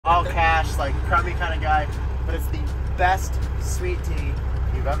all cash, like crummy kind of guy, but it's the best sweet tea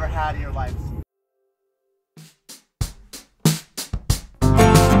you've ever had in your life.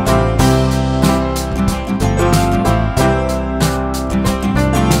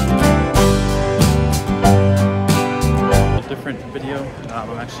 Different video. I'm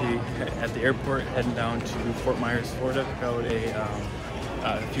actually at the airport heading down to Fort Myers, Florida. Got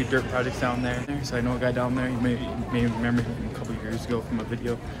a few dirt projects down there. So I know a guy down there. You may remember him from a couple years ago from a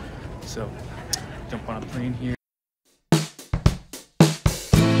video. So jump on a plane here.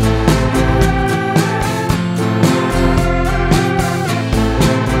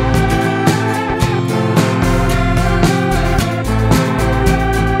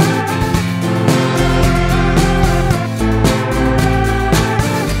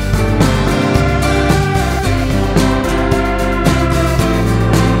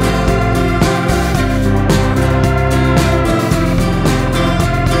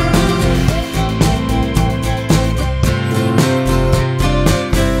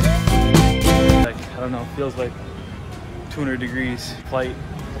 Feels like 200 degrees. Flight,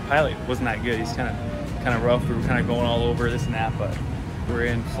 the pilot wasn't that good. He's kind of rough. We were kind of going all over this and that, but we're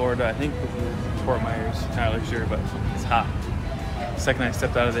in Florida. I think Fort Myers. Not really sure, but it's hot. The second I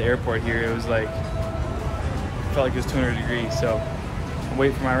stepped out of the airport here, it was like, felt like it was 200 degrees. So I'm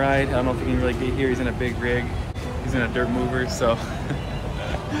waiting for my ride. I don't know if he can really get here. He's in a big rig. He's in a dirt mover, so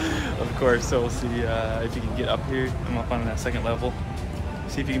of course. So we'll see if he can get up here. I'm up on that second level.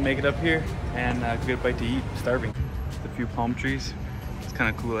 See if you can make it up here and get a bite to eat. Starving. A few palm trees. It's kind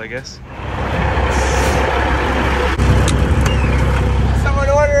of cool, I guess. Someone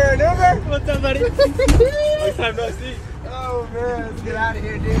order an Uber? What's up, buddy? Long time no see. Oh man, let's get out of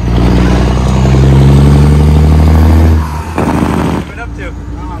here, dude. What up to?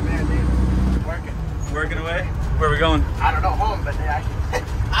 Oh man, dude. Working. Working away? Where are we going? I don't know, home, but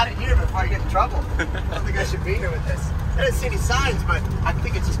out of here before I get in trouble. I don't think I should be here with this. I didn't see any signs, but I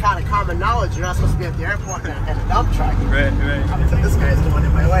think it's just kind of common knowledge. You're not supposed to be at the airport in a dump truck. Right. This guy's going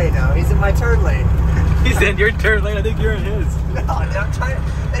in my way now. He's in my turn lane. He's in your turn lane. I think you're in his. No, I'm trying.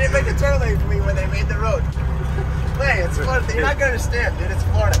 They didn't make a turn lane for me when they made the road. Hey, it's Florida. You're not going to understand, dude. It's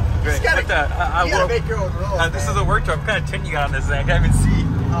Florida. You just gotta make your own rules. This is a work truck. What kind of tin you got on this thing? I can't even see.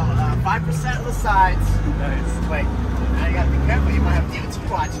 5% on the sides. Nice. Wait, now you gotta be careful. You might have DOT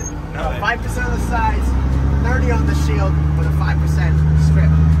watching. No, 5% on the sides, 30 on the shield with a 5% strip.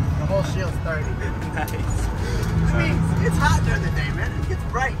 The whole shield's 30. Nice. I mean, it's hot during the day, man. It gets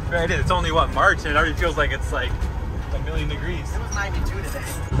bright. Right, it is. It's only, what, March, and it already feels like it's like a million degrees. It was 92 today.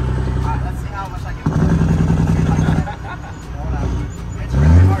 Alright, let's see how much I can do. Hold on. It's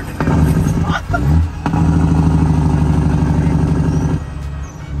really hard to do.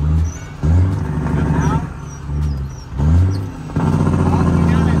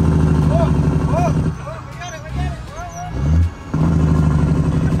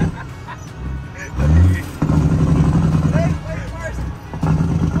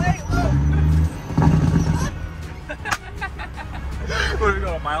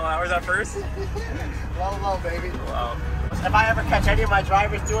 First? Low, baby. Wow. If I ever catch any of my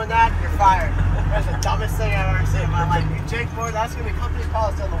drivers doing that, you're fired. That's the dumbest thing I've ever seen in my life. You jake more, that's gonna be company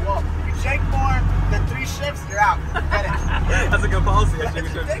policy on the wall. You jake more than 3 shifts, you're out. Get it. That's a good policy. That's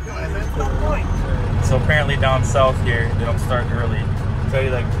ridiculous. There's no point. So apparently down south here, they don't start early. It's already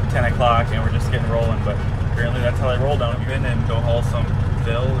like 10 o'clock and we're just getting rolling, but apparently that's how they roll down. You in and go haul some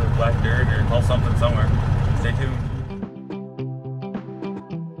fill or black dirt or haul something somewhere. Stay tuned.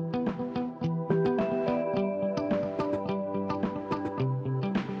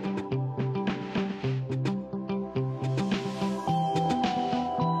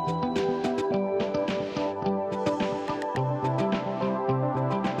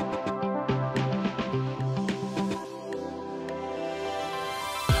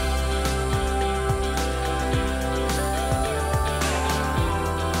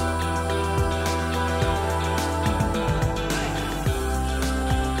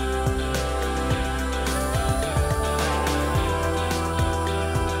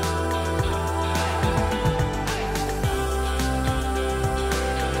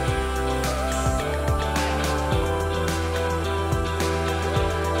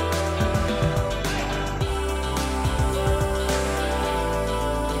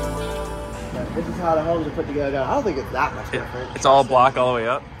 This is how the homes are put together. I don't think it's that much different. It's all block all the way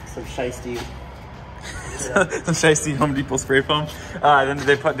up. Some shiesty. Some shiesty Home Depot spray foam. Then did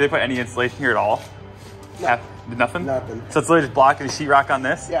they put any insulation here at all? No. Nothing? Nothing. So it's literally just blocking the sheetrock on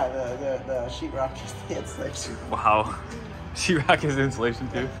this? Yeah, the sheetrock is the insulation. Wow. Sheetrock is insulation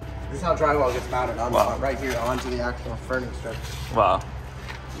too? This is how drywall gets mounted on right here onto the actual furnace strip. Wow.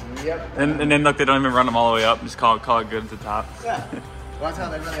 Yep. And then look, they don't even run them all the way up. Just call it good at the top. Yeah. Well, that's how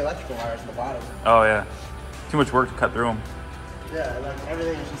they run the electrical wires at the bottom. Oh yeah. Too much work to cut through them. Yeah, like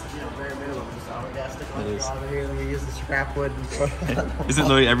everything is just, very minimal. Just all we got to stick It is. over here, and we use the scrap wood and stuff. Isn't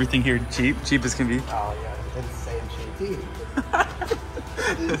literally everything here cheap? Cheap as can be. Oh yeah, insane cheap.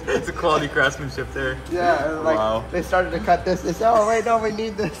 It's a quality craftsmanship there. Yeah, and like Wow. they started to cut this. They said, "Oh wait, no, we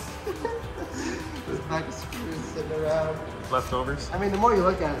need this." This pack of screws sitting around. Leftovers. I mean, the more you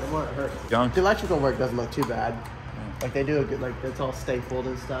look at it, the more it hurts. Gunk. The electrical work doesn't look too bad. Like they do a good, like it's all stapled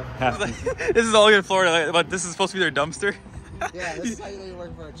and stuff. This is all in Florida, but this is supposed to be their dumpster. Yeah, this is how you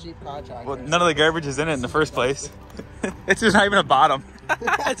work for a cheap contractor. Well, none of the garbage is in it in the first place. It's just not even a bottom.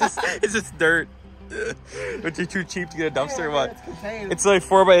 it's just dirt. But you're too cheap to get a dumpster. Yeah, What? it's contained. It's like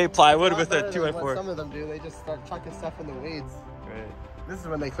 4x8 plywood It's with not a better than what 2x4. Some of them do. They just start chucking stuff in the weeds. Right. This is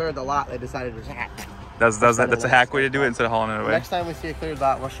when they cleared the lot. They decided to hack. That's a hack way to do it instead of hauling it away. Next time we see a cleared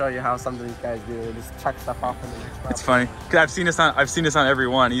lot, we'll show you how some of these guys do. They just chuck stuff off in the next It's funny. 'Cause I've seen this on every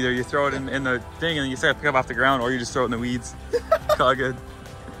one. Either you throw it in the thing and you start to pick up off the ground, or you just throw it in the weeds. It's all good.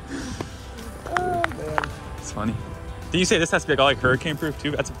 Oh man. It's funny. Did you say this has to be all like hurricane proof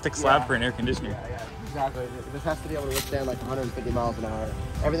too? That's a thick slab for an air conditioner. Yeah, exactly. This has to be able to withstand like 150 miles an hour.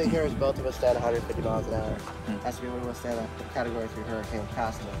 Everything here is built to withstand 150 miles an hour. Has to be able to withstand a Category 3 hurricane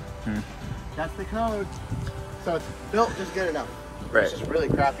possible. That's the code. So it's built just good enough. Right. It's just really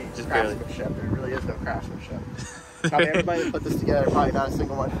crappy Just barely. craftsmanship. There really is no craftsmanship. Probably everybody who put this together, probably not a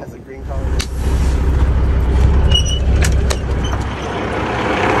single one has a green color.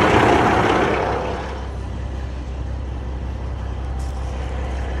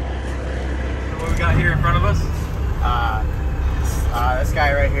 What we got here in front of us? This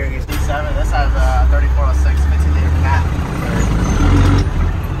guy right here, he's D7. This has a 3406 15-liter cat.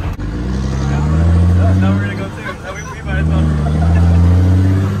 Now we're gonna go too. No, we might as well.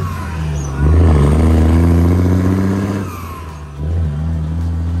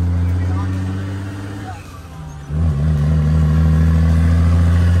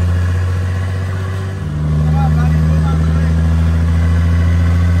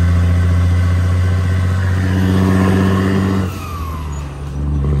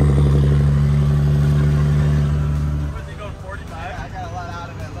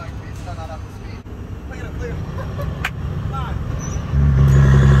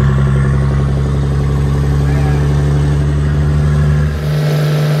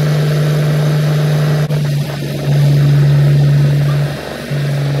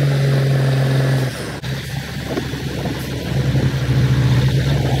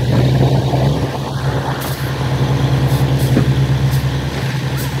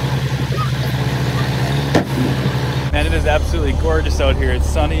 Man, it is absolutely gorgeous out here. It's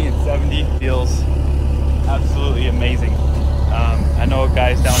sunny and 70. Feels absolutely amazing. I know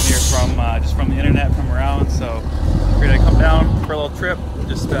guys down here from just from the internet, from around, so we're gonna come down for a little trip,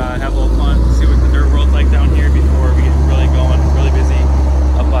 just have a little fun, see what the dirt world's like down here before we get really going, really busy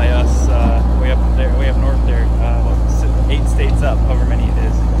up by us, way up there, way up north there, 8 states up, however many it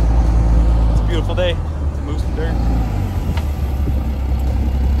is. It's a beautiful day to move some dirt.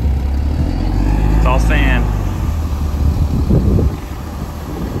 It's all sand.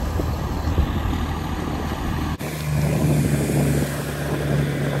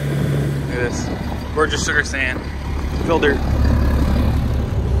 Gorgeous sugar sand, filter.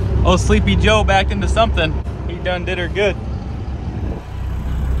 Oh, Sleepy Joe backed into something. He done did her good.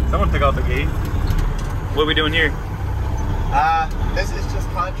 Someone took out the gate. What are we doing here? This is just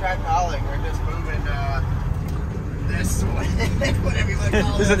contract hauling. We're just moving this way, whatever you want to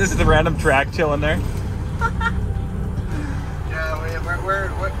call it. This is the random track chilling there.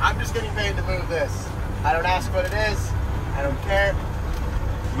 Yeah, I'm just getting paid to move this. I don't ask what it is. I don't care.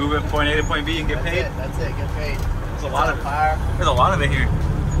 Move it point A to point B and get paid. That's it. Get paid. There's a lot of fire. There's a lot of it here.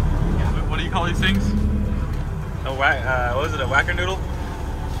 What do you call these things? A what is it? A whacker noodle?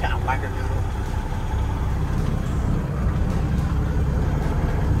 Yeah, whacker noodle.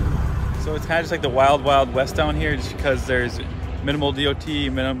 So it's kind of just like the wild, wild west down here, just because there's minimal DOT,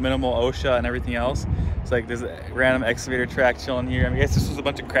 minimal OSHA, and everything else. It's like there's a random excavator track chilling here. I mean, I guess this was a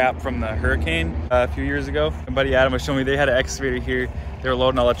bunch of crap from the hurricane a few years ago. My buddy Adam was showing me they had an excavator here they were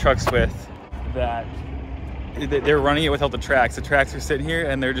loading all the trucks with, that they were running it without the tracks. The tracks were sitting here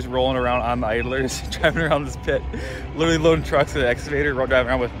and they're just rolling around on the idlers, driving around this pit, literally loading trucks with an excavator, driving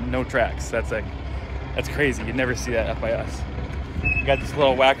around with no tracks. That's crazy. You'd never see that up by us. We got this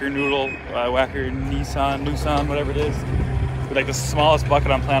little whacker noodle, whacker Nissan, whatever it is. With like the smallest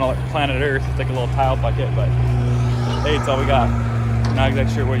bucket on planet Earth. It's like a little tile bucket, but hey, it's all we got. Not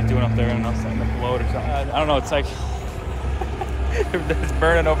exactly sure what he's doing up there. I don't know, setting up a load or something. I don't know. It's like It's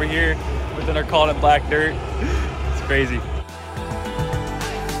burning over here, but then they're calling it black dirt. It's crazy.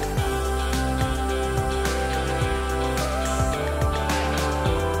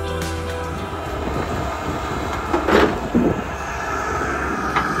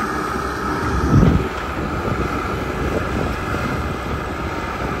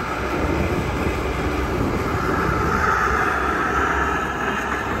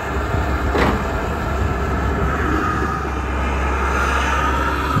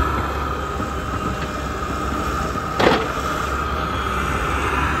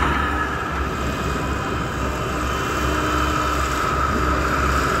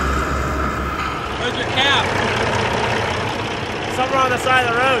 Somewhere on the side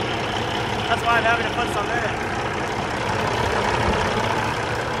of the road. That's why I'm having to put some in.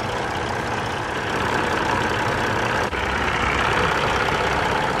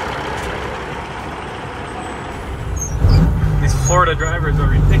 These Florida drivers are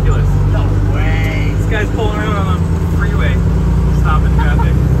ridiculous. No way. This guy's pulling around on the freeway, stopping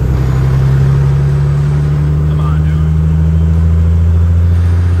traffic. Come on, dude.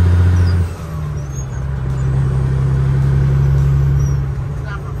 He's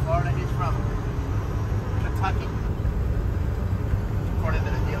not from Florida, he's from Kentucky. According to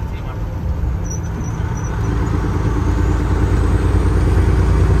the DOT number.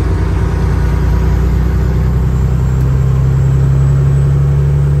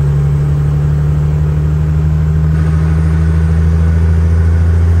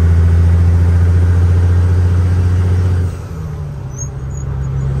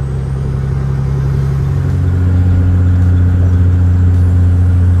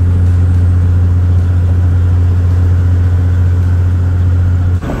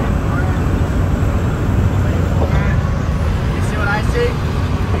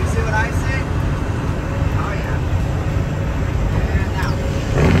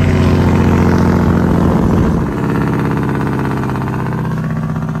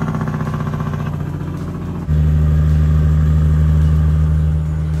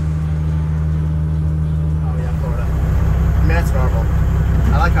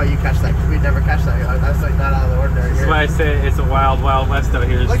 I say it's a wild, wild west out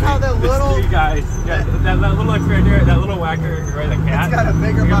here. Look how that little... three guys. Yeah, that little extra there, that little whacker, right, the cat. It's got a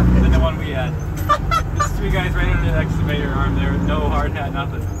bigger bucket than the one we had. There's three guys right under the excavator arm there with no hard hat,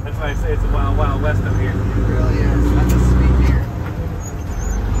 nothing. That's why I say it's a wild, wild west out here. It really is. That's a sweet deer.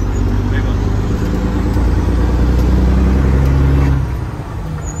 Big one.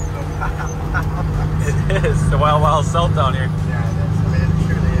 It is. The wild, wild south down here. Yeah, it is. I mean, it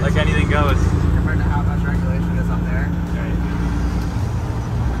truly is. Like anything goes. Compared to how much regulation is up there. Right.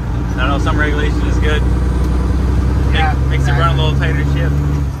 I don't know, some regulation is good. Yeah, makes it run a little tighter ship. A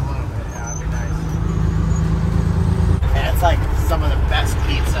little bit, yeah, that'd be nice. And it's like some of the best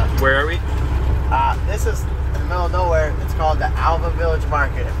pizza. Where are we? This is in the middle of nowhere. It's called the Alva Village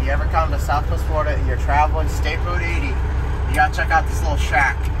Market. If you ever come to Southwest Florida and you're traveling State Road 80, you gotta check out this little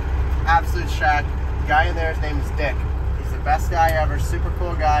shack. Absolute shack. The guy in there, his name is Dick. He's the best guy ever. Super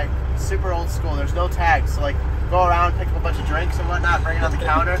cool guy. Super old school. There's no tags, so like go around, pick up a bunch of drinks and whatnot, bring it on the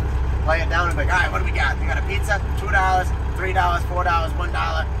counter, lay it down, and be like, all right, what do we got? We got a pizza, $2, $3, $4, $1,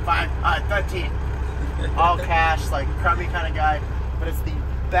 $5, $13. All cash, like crummy kind of guy, but it's the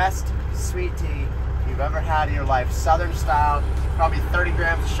best sweet tea you've ever had in your life. Southern style, probably 30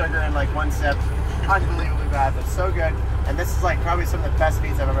 grams of sugar in like one sip. Unbelievably bad, but so good. And this is like probably some of the best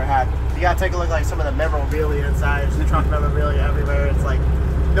pizza I've ever had. You gotta take a look at like some of the memorabilia inside. There's the truck memorabilia everywhere. It's like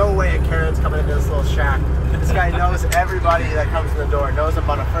no way a Karen's coming into this little shack. This guy knows everybody that comes in the door, knows them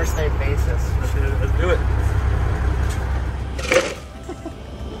on a first name basis. Let's do it.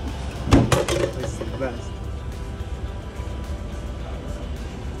 This is the best.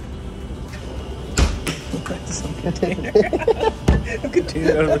 Some container. A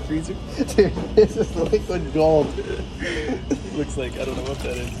container out of the freezer. Dude, this is liquid gold. Looks like, I don't know what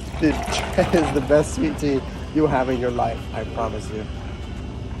that is. Dude, that is the best sweet tea you'll have in your life, I promise you.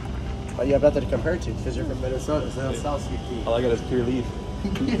 But you have nothing to compare to because you're from Minnesota, so they don't sell sweet tea. All I got is Pure Leaf.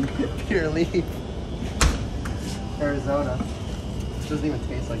 Pure Leaf. Arizona. It doesn't even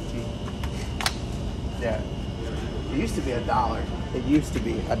taste like tea. Yeah. It used to be $1. It used to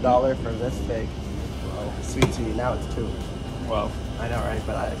be $1 for this big sweet tea. Now it's $2. Wow. I know, right?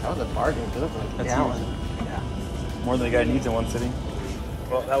 But that was a bargain because it was like a That's gallon. huge. Yeah. More than the guy needs in one sitting.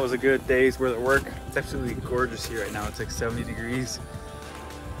 Well, that was a good day's worth of work. It's absolutely gorgeous here right now. It's like 70 degrees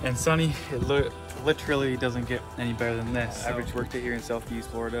and sunny. It literally doesn't get any better than this. Average work day here in Southeast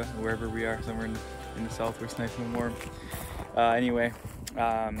Florida, wherever we are, somewhere in the south where it's nice and warm. Anyway,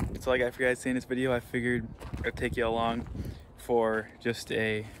 that's all I got for you guys today in this video. I figured I'd take you along for just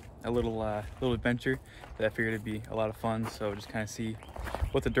a little adventure that I figured it'd be a lot of fun. So just kind of see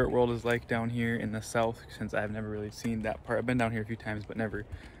what the dirt world is like down here in the south, since I've never really seen that part. I've been down here a few times, but never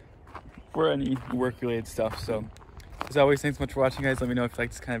for any work related stuff. So as always, thanks so much for watching, guys. Let me know if you like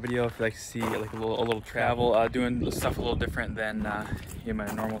this kind of video, if you like to see like a little travel, doing stuff a little different than in my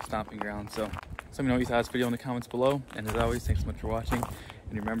normal stomping ground. So let me know what you thought of this video in the comments below. And as always, thanks so much for watching.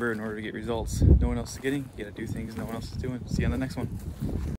 And remember, in order to get results no one else is getting, you gotta do things no one else is doing. See you on the next one.